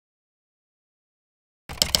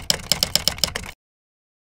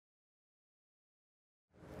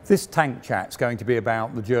This tank chat's going to be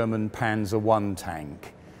about the German Panzer I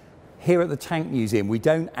tank. Here at the Tank Museum, we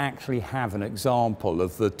don't actually have an example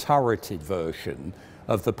of the turreted version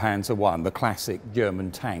of the Panzer I, the classic German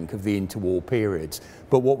tank of the interwar periods.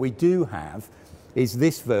 But what we do have is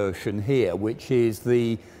this version here, which is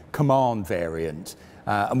the command variant.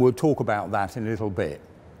 And we'll talk about that in a little bit.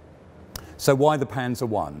 So why the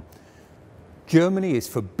Panzer I? Germany is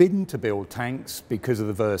forbidden to build tanks because of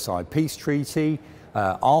the Versailles Peace Treaty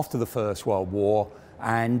after the First World War,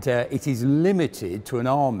 and it is limited to an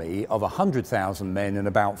army of 100,000 men and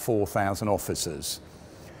about 4,000 officers.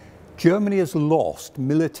 Germany has lost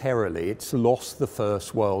militarily, it's lost the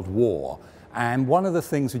First World War. And one of the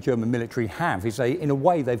things the German military have is in a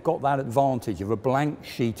way, they've got that advantage of a blank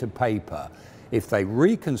sheet of paper. If they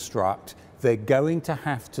reconstruct, they're going to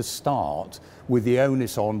have to start with the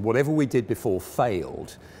onus on whatever we did before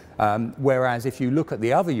failed. Whereas if you look at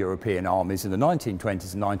the other European armies in the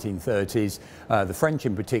 1920s and 1930s, the French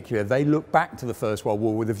in particular, they look back to the First World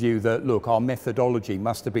War with a view that, look, our methodology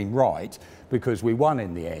must have been right because we won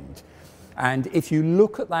in the end. And if you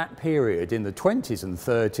look at that period in the 20s and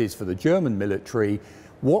 30s for the German military,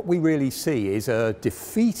 what we really see is a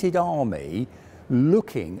defeated army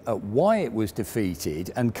looking at why it was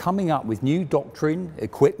defeated and coming up with new doctrine,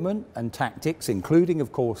 equipment and tactics, including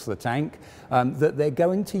of course the tank, that they're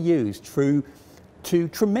going to use to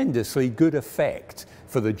tremendously good effect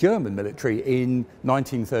for the German military in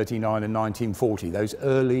 1939 and 1940, those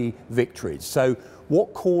early victories. So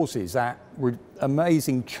what causes that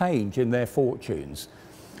amazing change in their fortunes?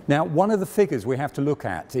 Now, one of the figures we have to look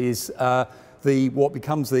at is he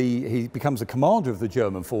becomes the commander of the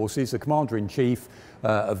German forces, the commander-in-chief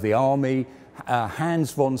of the army,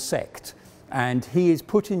 Hans von Seeckt, and he is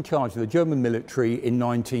put in charge of the German military in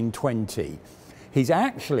 1920. He's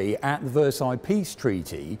actually at the Versailles Peace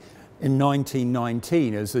Treaty in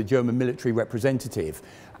 1919 as the German military representative,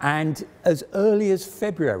 and as early as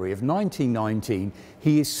February of 1919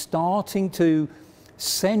 he is starting to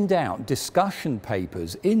send out discussion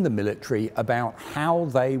papers in the military about how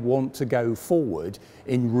they want to go forward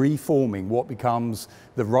in reforming what becomes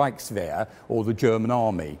the Reichswehr, or the German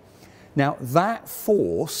army. Now, that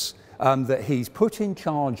force that he's put in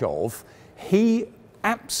charge of, he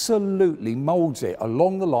absolutely molds it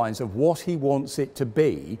along the lines of what he wants it to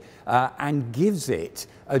be, and gives it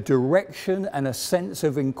a direction and a sense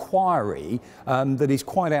of inquiry that is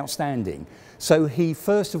quite outstanding. So he,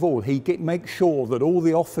 first of all, he makes sure that all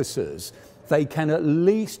the officers, they can at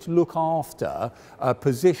least look after a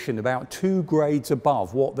position about 2 grades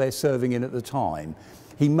above what they're serving in at the time.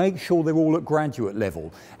 He makes sure they're all at graduate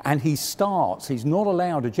level, and he's not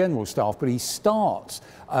allowed a general staff, but he starts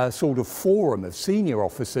a sort of forum of senior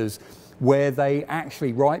officers where they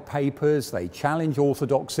actually write papers, they challenge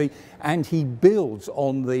orthodoxy, and he builds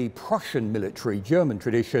on the Prussian military German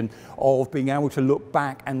tradition of being able to look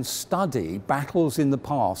back and study battles in the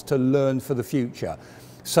past to learn for the future.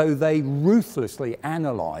 So they ruthlessly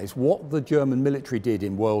analyse what the German military did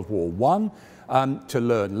in World War I, to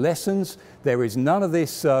learn lessons. There is none of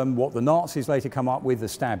this, what the Nazis later come up with, the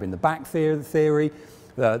stab in the back theory.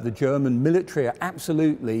 The German military are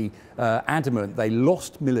absolutely adamant they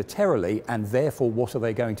lost militarily, and therefore what are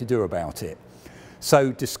they going to do about it?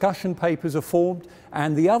 So discussion papers are formed,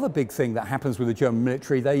 and the other big thing that happens with the German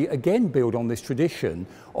military, they again build on this tradition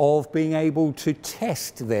of being able to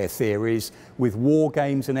test their theories with war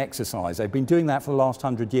games and exercise. They've been doing that for the last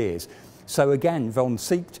 100 years. So again, von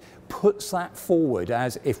Seeckt puts that forward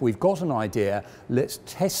as, if we've got an idea, let's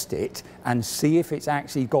test it and see if it's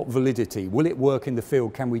actually got validity. Will it work in the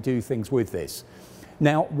field? Can we do things with this?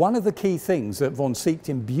 Now, one of the key things that von Seeckt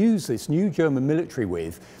imbues this new German military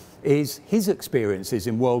with is his experiences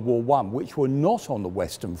in World War I, which were not on the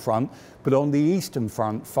Western Front, but on the Eastern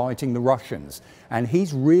Front fighting the Russians. And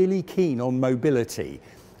he's really keen on mobility.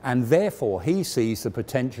 And therefore he sees the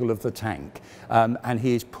potential of the tank, and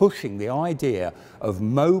he is pushing the idea of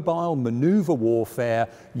mobile maneuver warfare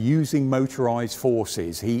using motorized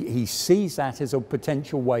forces. He sees that as a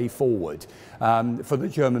potential way forward for the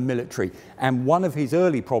German military, and one of his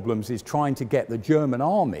early problems is trying to get the German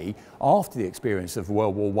army, after the experience of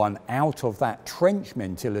World War I, out of that trench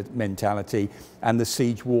mentality and the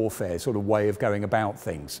siege warfare sort of way of going about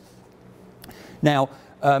things. Now,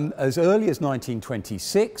 as early as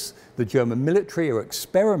 1926, the German military are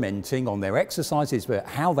experimenting on their exercises about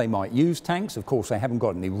how they might use tanks. Of course, they haven't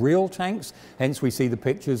got any real tanks, hence we see the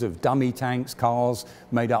pictures of dummy tanks, cars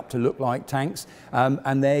made up to look like tanks.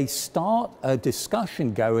 And they start a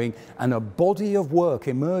discussion going, and a body of work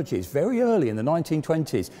emerges very early in the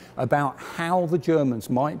 1920s about how the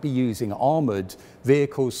Germans might be using armoured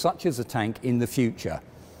vehicles such as a tank in the future.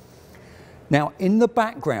 Now, in the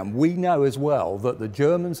background, we know as well that the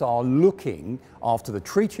Germans are looking, after the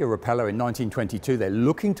Treaty of Rapella in 1922, they're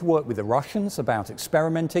looking to work with the Russians about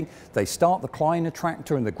experimenting. They start the Kleine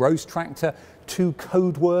tractor and the Gross tractor, two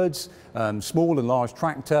code words, small and large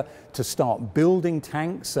tractor, to start building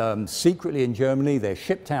tanks secretly in Germany. They're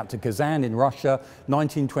shipped out to Kazan in Russia.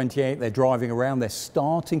 1928, they're driving around. They're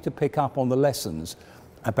starting to pick up on the lessons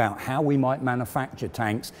about how we might manufacture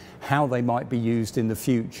tanks, how they might be used in the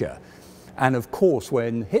future. And of course,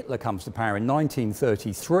 when Hitler comes to power in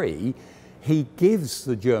 1933, he gives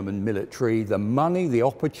the German military the money, the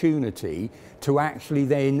opportunity to actually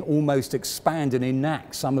then almost expand and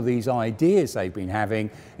enact some of these ideas they've been having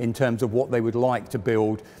in terms of what they would like to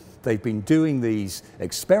build. They've been doing these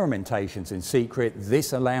experimentations in secret.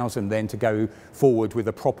 This allows them then to go forward with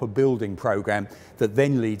a proper building program that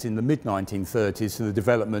then leads in the mid-1930s to the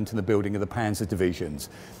development and the building of the Panzer divisions.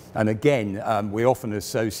 And again, we often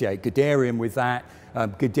associate Guderian with that.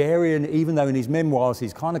 Guderian, even though in his memoirs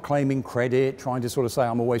he's kind of claiming credit, trying to sort of say,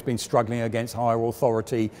 I'm always been struggling against higher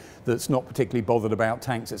authority that's not particularly bothered about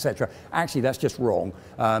tanks, etc. Actually, that's just wrong.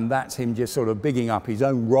 That's him just sort of bigging up his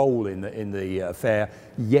own role in the affair.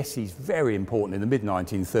 Yes, he's very important in the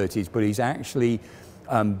mid-1930s, but he's actually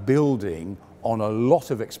building on a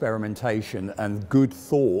lot of experimentation and good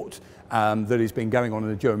thought that has been going on in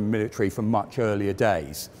the German military from much earlier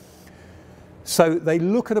days. So they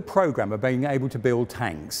look at a program of being able to build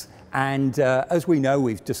tanks, and as we know,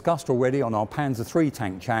 we've discussed already on our Panzer III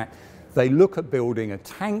tank chat, they look at building a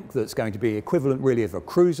tank that's going to be equivalent really of a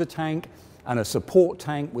cruiser tank and a support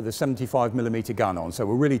tank with a 75mm gun on. So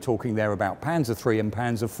we're really talking there about Panzer III and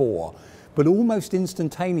Panzer IV. But almost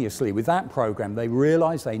instantaneously with that program, they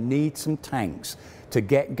realize they need some tanks to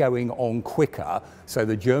get going on quicker so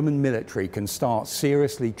the German military can start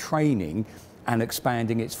seriously training and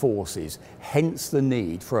expanding its forces, hence the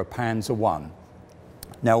need for a Panzer I.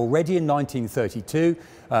 Now, already in 1932,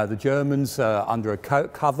 the Germans, under a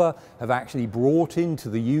cover, have actually brought into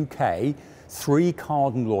the UK 3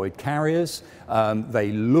 Carden-Loyd carriers.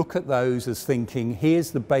 They look at those as thinking,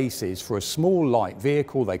 here's the basis for a small light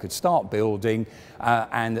vehicle they could start building.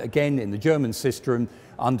 And again, in the German system,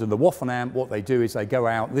 under the Waffenamt, what they do is they go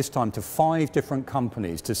out, this time to 5 different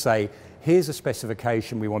companies to say, here's a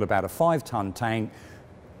specification, we want about a 5-ton tank,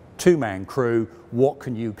 2-man crew, what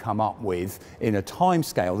can you come up with in a time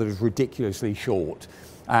scale that is ridiculously short?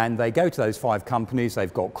 And they go to those 5 companies.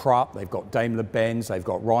 They've got Krupp, they've got Daimler-Benz, they've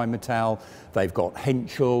got Rheinmetall, they've got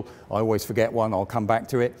Henschel. I always forget one, I'll come back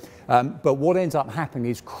to it. But what ends up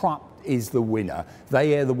happening is Krupp is the winner.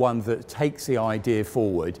 They are the one that takes the idea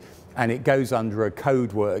forward, and it goes under a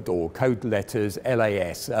code word or code letters,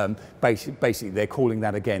 LAS. Basically, they're calling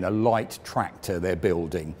that again a light tractor they're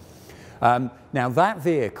building. Now that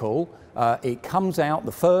vehicle, it comes out,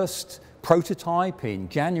 the first prototype in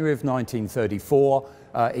January of 1934.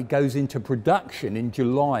 It goes into production in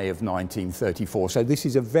July of 1934. So this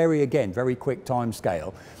is a very quick time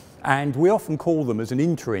scale. And we often call them as an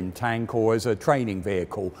interim tank or as a training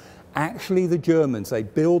vehicle. Actually, the Germans, they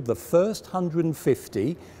build the first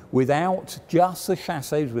 150 without just the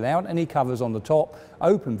chassis, without any covers on the top,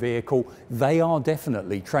 open vehicle. They are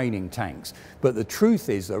definitely training tanks. But the truth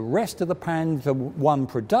is the rest of the Panzer I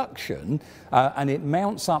production, and it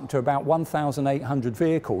mounts up to about 1,800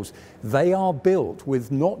 vehicles, they are built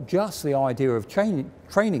with not just the idea of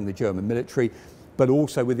training the German military, but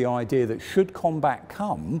also with the idea that should combat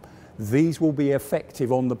come, these will be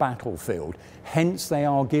effective on the battlefield. Hence they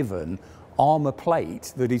are given armour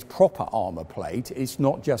plate that is proper armour plate. It's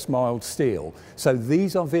not just mild steel. So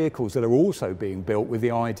these are vehicles that are also being built with the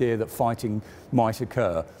idea that fighting might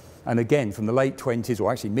occur. And again, from the late 20s,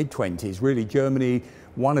 or actually mid-20s, really Germany,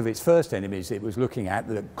 one of its first enemies it was looking at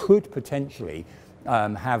that could potentially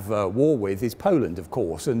have war with is Poland, of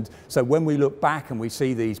course. And so when we look back and we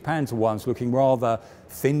see these Panzer I's looking rather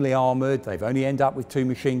thinly armoured, they've only end up with 2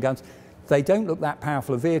 machine guns, they don't look that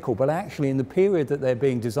powerful a vehicle, but actually in the period that they're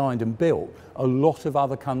being designed and built, a lot of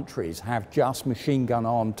other countries have just machine gun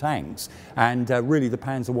armed tanks, and really the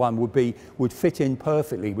Panzer I would fit in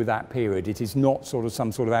perfectly with that period. It is not sort of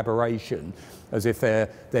some sort of aberration, as if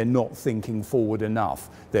they're not thinking forward enough.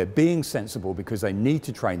 They're being sensible because they need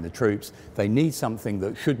to train the troops. They need something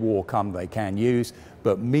that should war come they can use.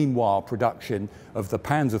 But meanwhile, production of the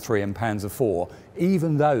Panzer III and Panzer IV,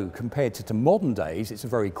 even though compared to modern days, it's a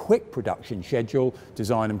very quick production schedule,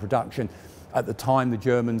 design and production, At the time, the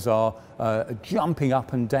Germans are jumping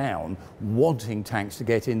up and down, wanting tanks to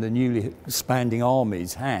get in the newly expanding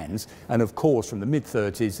army's hands. And of course, from the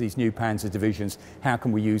mid-30s, these new Panzer divisions, how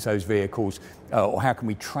can we use those vehicles, or how can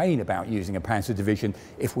we train about using a Panzer division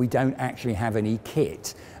if we don't actually have any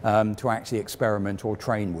kit to actually experiment or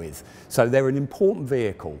train with? So they're an important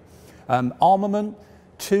vehicle. Armament: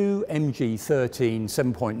 2 MG-13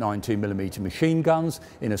 7.92mm machine guns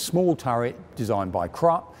in a small turret designed by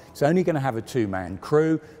Cradit. It's only going to have a 2-man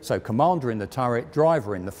crew, so commander in the turret,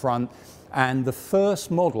 driver in the front, and the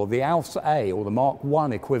first model, the Alpha A, or the Mark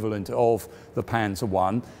I equivalent of the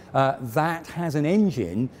Panzer I, that has an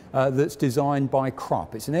engine that's designed by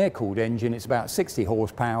Cradit. It's an air-cooled engine, it's about 60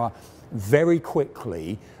 horsepower. Very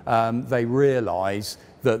quickly, they realise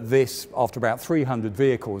that this, after about 300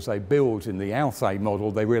 vehicles they build in the Alpha A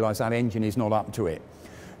model, they realise that engine is not up to it.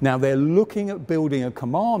 Now they're looking at building a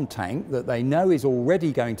command tank that they know is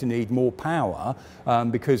already going to need more power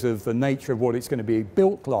because of the nature of what it's going to be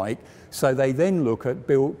built like. So they then look at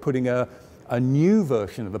putting a new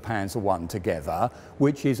version of the Panzer I together,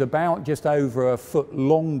 which is about just over a foot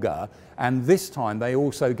longer. And this time they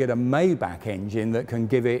also get a Maybach engine that can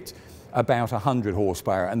give it about 100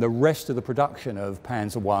 horsepower. And the rest of the production of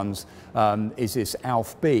Panzer Is is this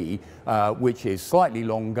Alpha B, which is slightly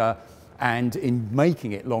longer. And in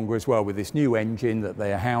making it longer as well with this new engine that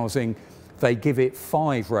they are housing, they give it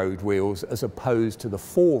 5 road wheels as opposed to the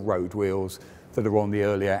 4 road wheels that are on the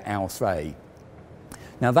earlier Alpha A.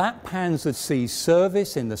 Now that Panzer sees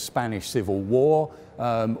service in the Spanish Civil War.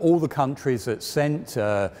 All the countries that sent,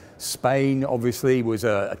 Spain obviously was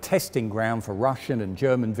a testing ground for Russian and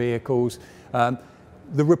German vehicles.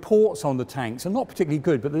 The reports on the tanks are not particularly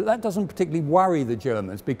good, but that doesn't particularly worry the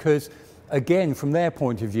Germans because, again, from their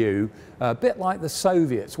point of view, a bit like the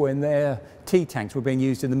Soviets when their T-tanks were being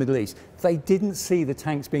used in the Middle East, they didn't see the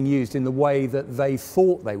tanks being used in the way that they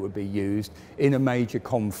thought they would be used in a major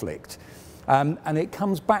conflict. And it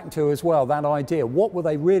comes back to, as well, that idea, what were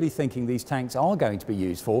they really thinking these tanks are going to be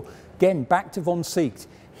used for? Again, back to von Seeckt.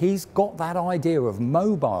 He's got that idea of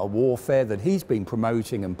mobile warfare that he's been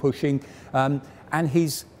promoting and pushing. And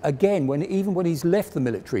he's, again, even when he's left the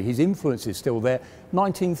military, his influence is still there.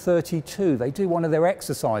 1932, they do one of their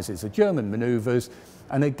exercises, the German manoeuvres,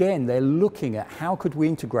 and again, they're looking at how could we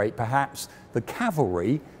integrate perhaps the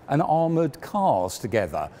cavalry and armoured cars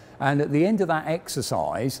together. And at the end of that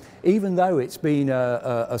exercise, even though it's been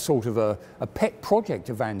a sort of a pet project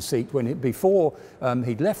of von Seeckt before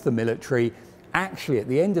he'd left the military, actually, at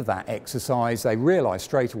the end of that exercise, they realised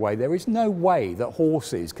straight away there is no way that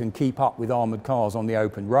horses can keep up with armoured cars on the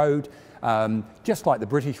open road, just like the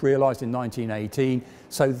British realised in 1918.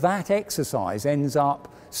 So that exercise ends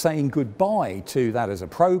up saying goodbye to that as a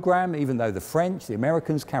programme, even though the French, the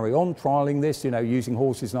Americans carry on trialling this, using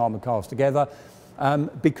horses and armoured cars together.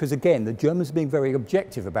 Because again, the Germans are being very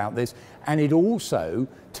objective about this, and it also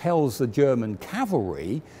tells the German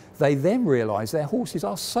cavalry. They then realise their horses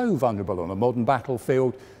are so vulnerable on a modern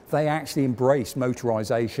battlefield, they actually embrace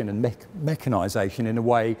motorisation and mechanisation in a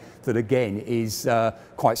way that, again, is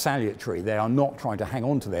quite salutary. They are not trying to hang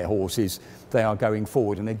on to their horses, they are going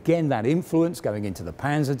forward. And again, that influence going into the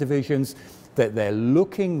Panzer divisions, that they're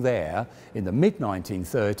looking there in the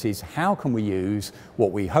mid-1930s, how can we use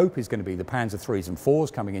what we hope is going to be the Panzer IIIs and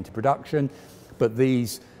IVs coming into production, but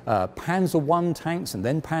these Panzer I tanks and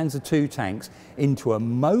then Panzer II tanks into a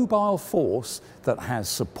mobile force that has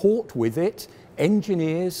support with it,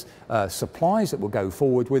 engineers, supplies that will go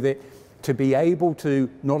forward with it, to be able to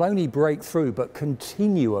not only break through but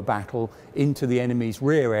continue a battle into the enemy's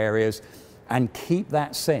rear areas and keep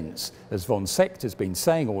that sense, as von Seeckt has been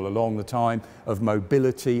saying all along the time, of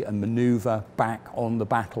mobility and manoeuvre back on the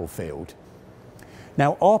battlefield.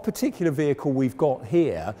 Now, our particular vehicle we've got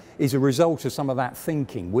here is a result of some of that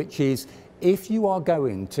thinking, which is if you are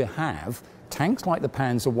going to have tanks like the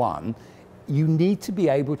Panzer I, you need to be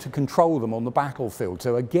able to control them on the battlefield.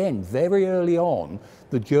 So again, very early on,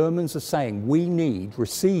 the Germans are saying we need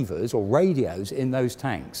receivers or radios in those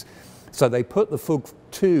tanks. So they put the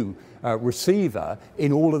Fug-2 receiver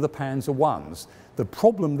in all of the Panzer Is. The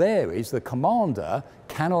problem there is the commander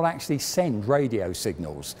cannot actually send radio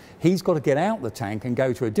signals. He's got to get out the tank and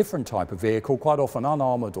go to a different type of vehicle, quite often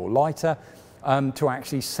unarmoured or lighter, to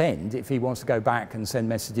actually send, if he wants to go back and send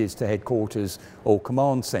messages to headquarters or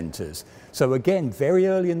command centres. So again, very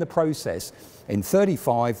early in the process, in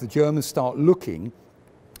 1935, the Germans start looking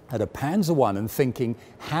at a Panzer I and thinking,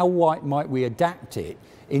 how might we adapt it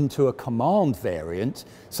into a command variant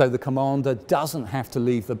so the commander doesn't have to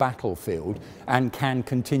leave the battlefield and can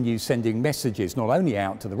continue sending messages not only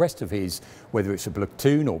out to the rest of his, whether it's a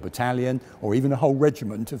platoon or battalion or even a whole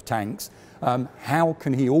regiment of tanks, how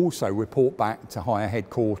can he also report back to higher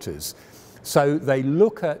headquarters? So they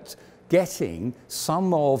look at getting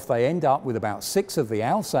they end up with about 6 of the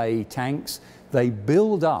Alsace tanks. They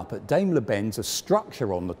build up at Daimler-Benz a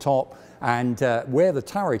structure on the top, and where the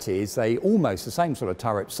turret is, they almost the same sort of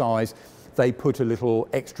turret size, they put a little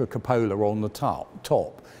extra cupola on the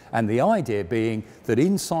top. And the idea being that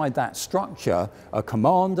inside that structure, a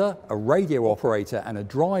commander, a radio operator and a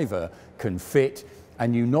driver can fit,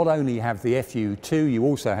 and you not only have the FU2, you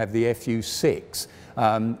also have the FU6.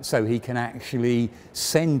 So he can actually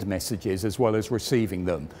send messages as well as receiving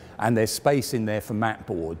them. And there's space in there for mat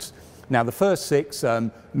boards. Now the first 6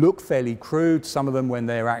 look fairly crude. Some of them, when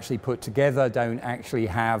they're actually put together, don't actually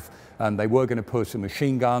have, they were going to put a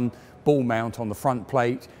machine gun ball mount on the front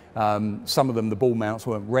plate. Some of them, the ball mounts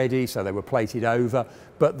weren't ready, so they were plated over.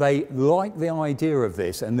 But they like the idea of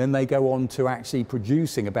this, and then they go on to actually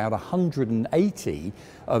producing about 180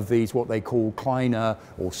 of these, what they call kleiner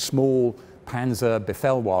or small Panzer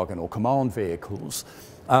Befehlwagen or command vehicles.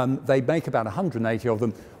 They make about 180 of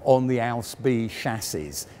them on the Aus B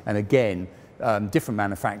chassis. And again, different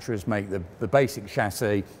manufacturers make the basic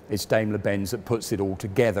chassis. It's Daimler-Benz that puts it all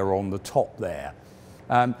together on the top there.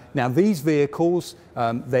 Now these vehicles,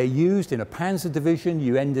 they're used in a Panzer division.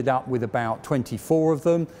 You ended up with about 24 of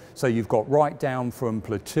them. So you've got right down from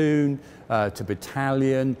platoon to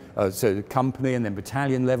battalion, so company and then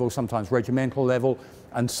battalion level, sometimes regimental level.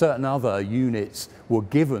 And certain other units were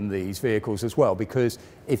given these vehicles as well, because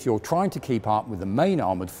if you're trying to keep up with the main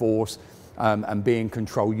armoured force and be in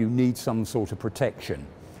control, you need some sort of protection.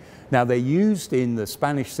 Now they're used in the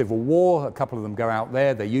Spanish Civil War. A couple of them go out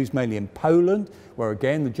there. They're used mainly in Poland, where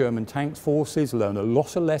again the German tank forces learn a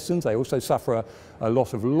lot of lessons. They also suffer a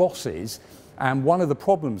lot of losses. And one of the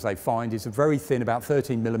problems they find is a very thin, about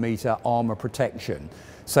 13mm armour protection.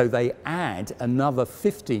 So they add another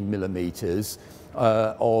 15mm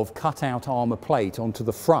of cut-out armour plate onto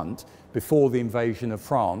the front before the invasion of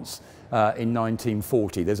France in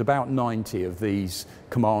 1940. There's about 90 of these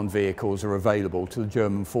command vehicles are available to the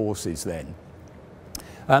German forces then.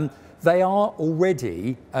 They are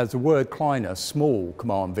already, as the word kleiner, small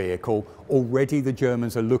command vehicle, already the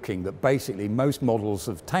Germans are looking that basically most models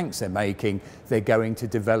of tanks they're making, they're going to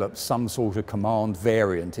develop some sort of command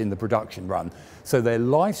variant in the production run. So their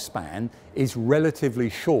lifespan is relatively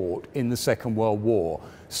short in the Second World War.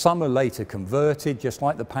 Some are later converted, just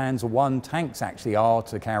like the Panzer I tanks actually are,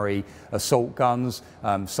 to carry assault guns.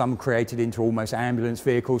 Some created into almost ambulance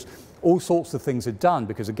vehicles. All sorts of things are done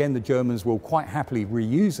because, again, the Germans will quite happily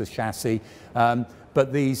reuse the chassis,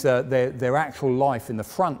 but these, their actual life in the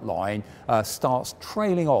front line starts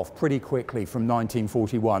trailing off pretty quickly from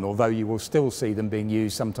 1941, although you will still see them being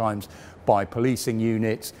used sometimes by policing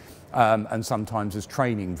units and sometimes as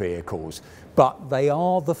training vehicles. But they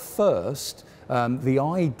are the first. The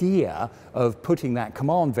idea of putting that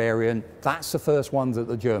command variant, that's the first one that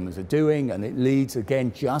the Germans are doing, and it leads,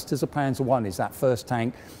 again, just as a Panzer I is that first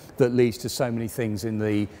tank that leads to so many things in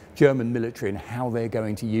the German military and how they're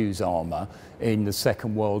going to use armour in the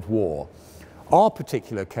Second World War. Our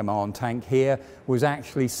particular command tank here was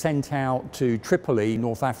actually sent out to Tripoli,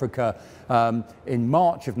 North Africa, in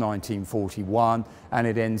March of 1941, and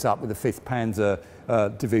it ends up with the 5th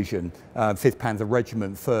Panzer Division, 5th Panzer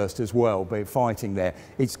Regiment first as well, but fighting there.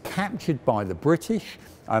 It's captured by the British,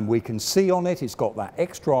 and we can see on it, it's got that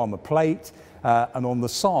extra armour plate, and on the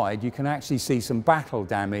side you can actually see some battle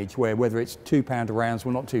damage where, whether it's 2-pounder rounds,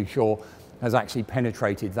 we're not too sure, has actually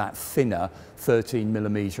penetrated that thinner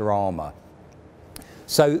 13mm armour.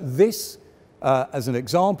 So this, as an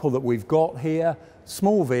example that we've got here,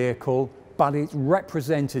 small vehicle, but it's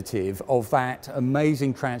representative of that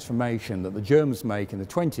amazing transformation that the Germans make in the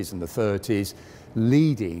 20s and the 30s,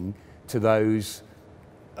 leading to those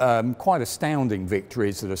quite astounding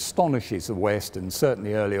victories that astonishes the West, and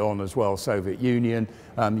certainly early on as well, Soviet Union,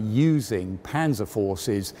 using panzer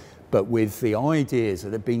forces, but with the ideas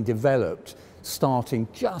that had been developed starting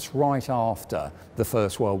just right after the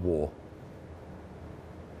First World War.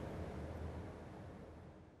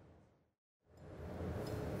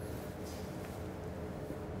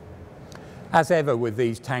 As ever with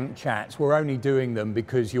these tank chats, we're only doing them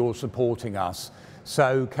because you're supporting us.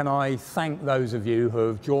 So can I thank those of you who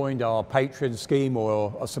have joined our Patreon scheme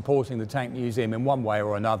or are supporting the Tank Museum in one way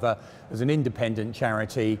or another. As an independent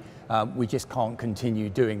charity, we just can't continue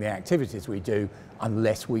doing the activities we do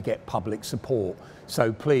unless we get public support.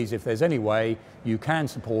 So please, if there's any way you can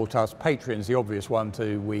support us, Patreon's the obvious one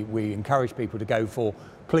we encourage people to go for.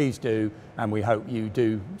 Please do, and we hope you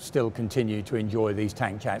do still continue to enjoy these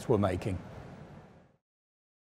tank chats we're making.